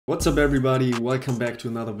What's up everybody, welcome back to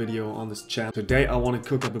another video on this channel. Today I want to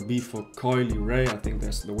cook up a beat for Coi Leray, I think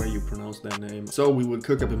that's the way you pronounce that name. So we will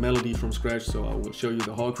cook up a melody from scratch, so I will show you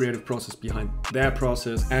the whole creative process behind that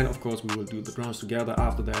process, and of course we will do the drums together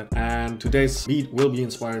after that. And today's beat will be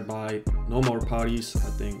inspired by No More Parties. I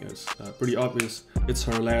think it's pretty obvious. It's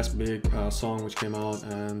her last big song which came out,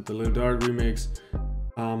 and the Lil Durk remix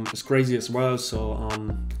is crazy as well, so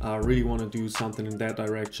I really want to do something in that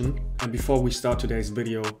direction. And before we start today's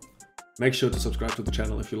video, make sure to subscribe to the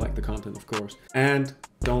channel if you like the content, of course. And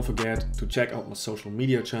don't forget to check out my social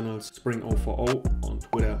media channels, Spring040 on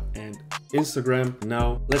Twitter and Instagram.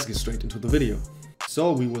 Now let's get straight into the video.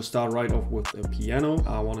 So we will start right off with a piano.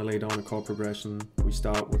 I want to lay down a chord progression. We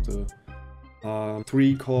start with the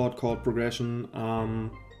 3-chord progression.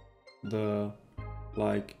 The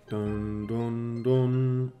like dun dun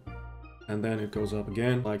dun, and then it goes up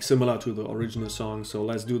again, like similar to the original song. So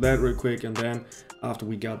let's do that real quick, and then after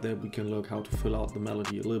we got that we can look how to fill out the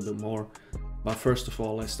melody a little bit more. But first of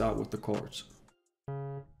all, let's start with the chords.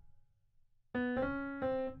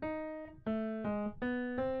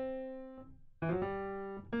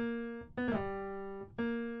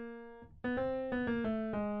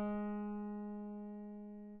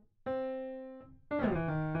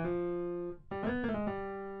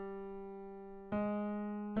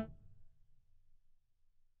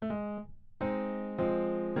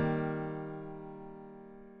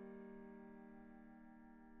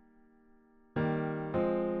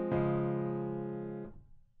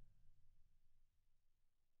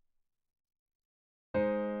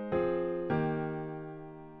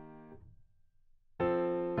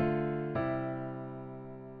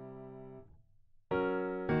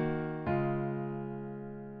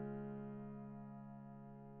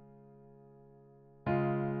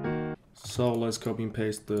 So let's copy and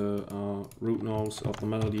paste the root notes of the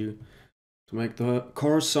melody to make the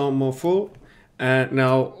chorus sound more full. And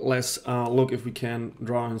now let's look if we can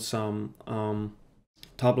draw in some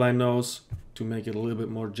top line notes to make it a little bit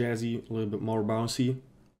more jazzy, a little bit more bouncy.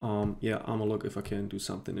 Yeah, I'm gonna look if I can do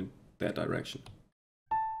something in that direction.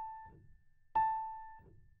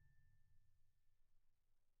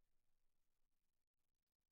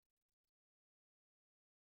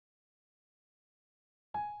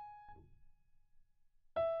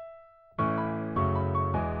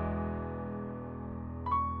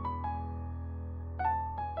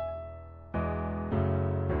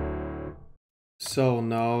 So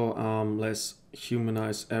now let's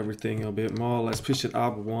humanize everything a bit more. Let's push it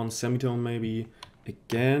up one semitone maybe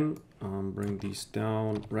again. Bring these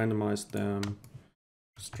down, randomize them,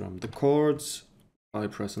 strum the chords by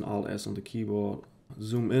pressing Alt S on the keyboard.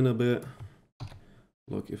 Zoom in a bit.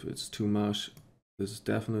 Look if it's too much. This is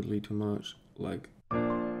definitely too much. Like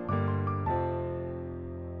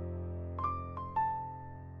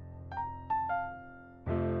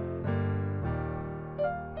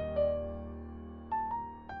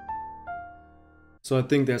so I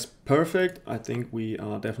think that's perfect. I think we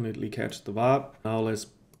definitely catch the vibe. Now let's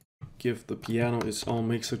give the piano its own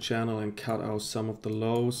mixer channel and cut out some of the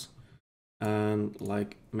lows and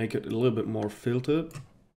like make it a little bit more filtered.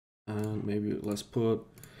 And maybe let's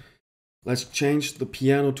change the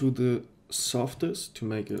piano to the softest to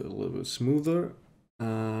make it a little bit smoother.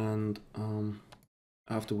 And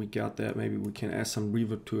after we got that, maybe we can add some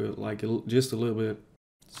reverb to it, like just a little bit.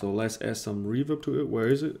 So let's add some reverb to it. Where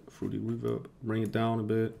is it? Fruity reverb. Bring it down a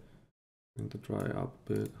bit. Bring the dry up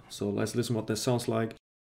a bit. So let's listen what that sounds like.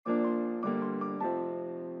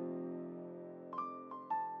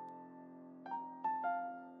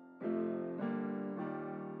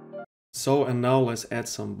 So, and now let's add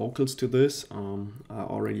some vocals to this. I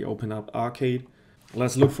already opened up Arcade.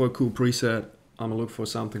 Let's look for a cool preset. I'm gonna look for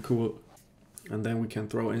something cool, and then we can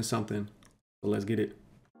throw in something. So let's get it.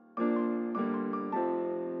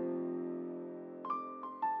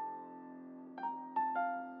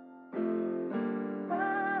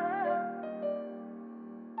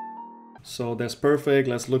 So that's perfect.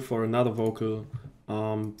 Let's look for another vocal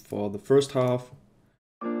for the first half.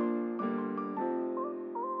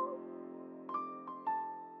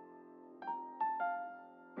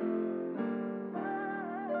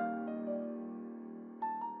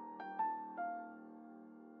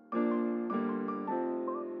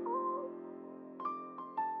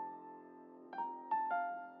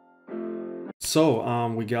 So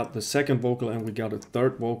we got the second vocal and we got a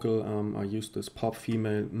third vocal. I used this pop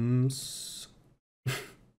female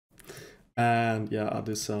and yeah, I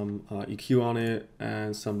did some EQ on it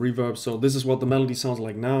and some reverb. So this is what the melody sounds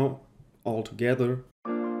like now all together.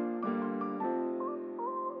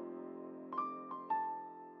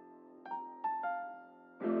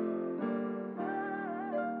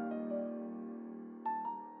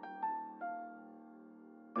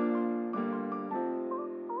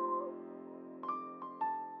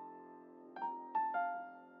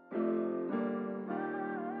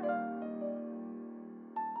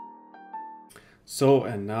 So,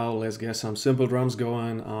 and now let's get some simple drums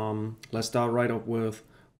going. Let's start right up with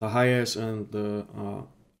the hi-hats and the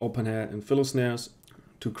open hat and fiddle snares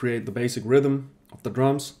to create the basic rhythm of the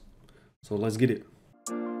drums. So let's get it.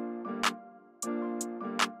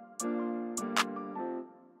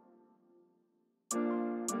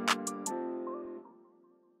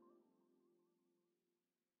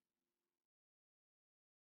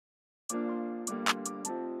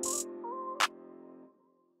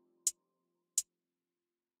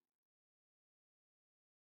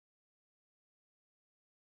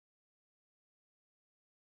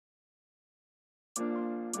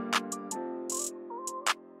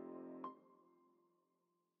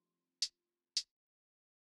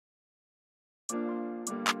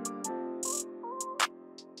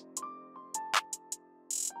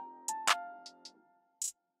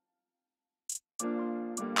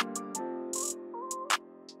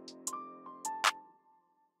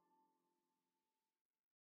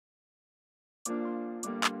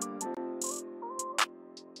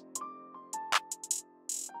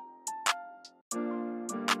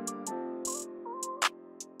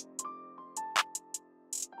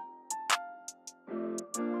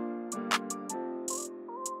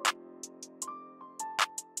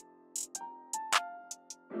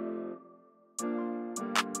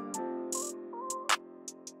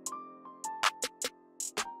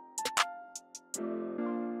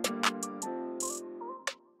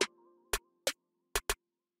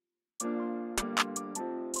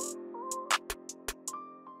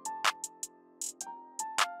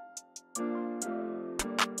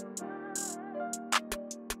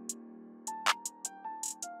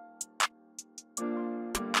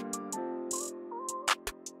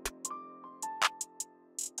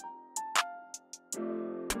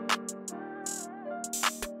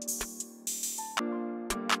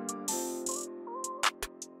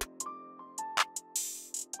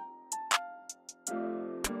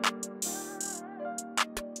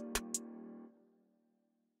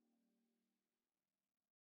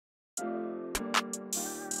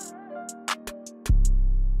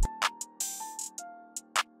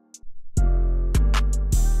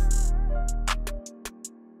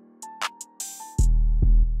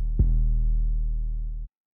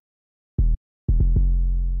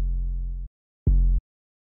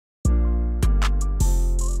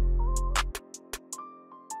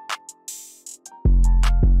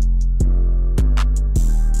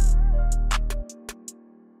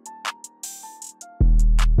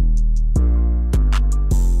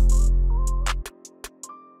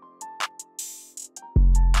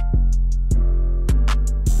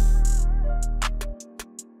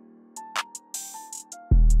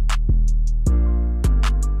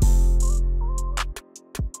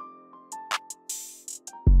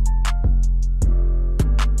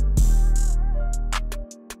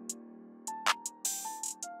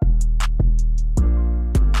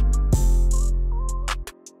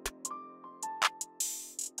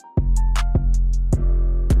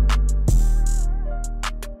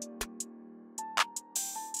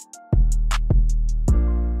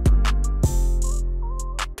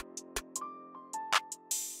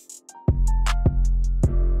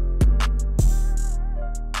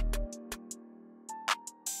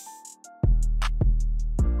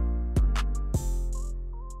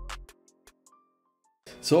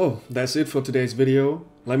 So that's it for today's video.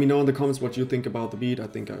 Let me know in the comments what you think about the beat. I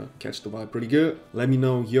think I catch the vibe pretty good. Let me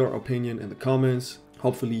know your opinion in the comments.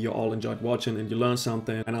 Hopefully you all enjoyed watching and you learned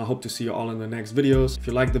something, and I hope to see you all in the next videos. If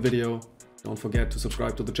you like the video, don't forget to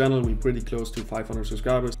subscribe to the channel. We're pretty close to 500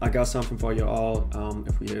 subscribers. I got something for you all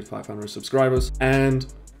if we hit 500 subscribers. And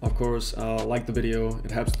of course, like the video,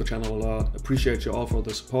 it helps the channel a lot. Appreciate you all for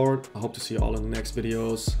the support. I hope to see you all in the next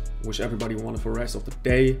videos. Wish everybody a wonderful rest of the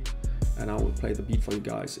day, and I will play the beat for you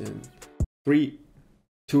guys in 3,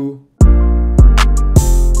 2,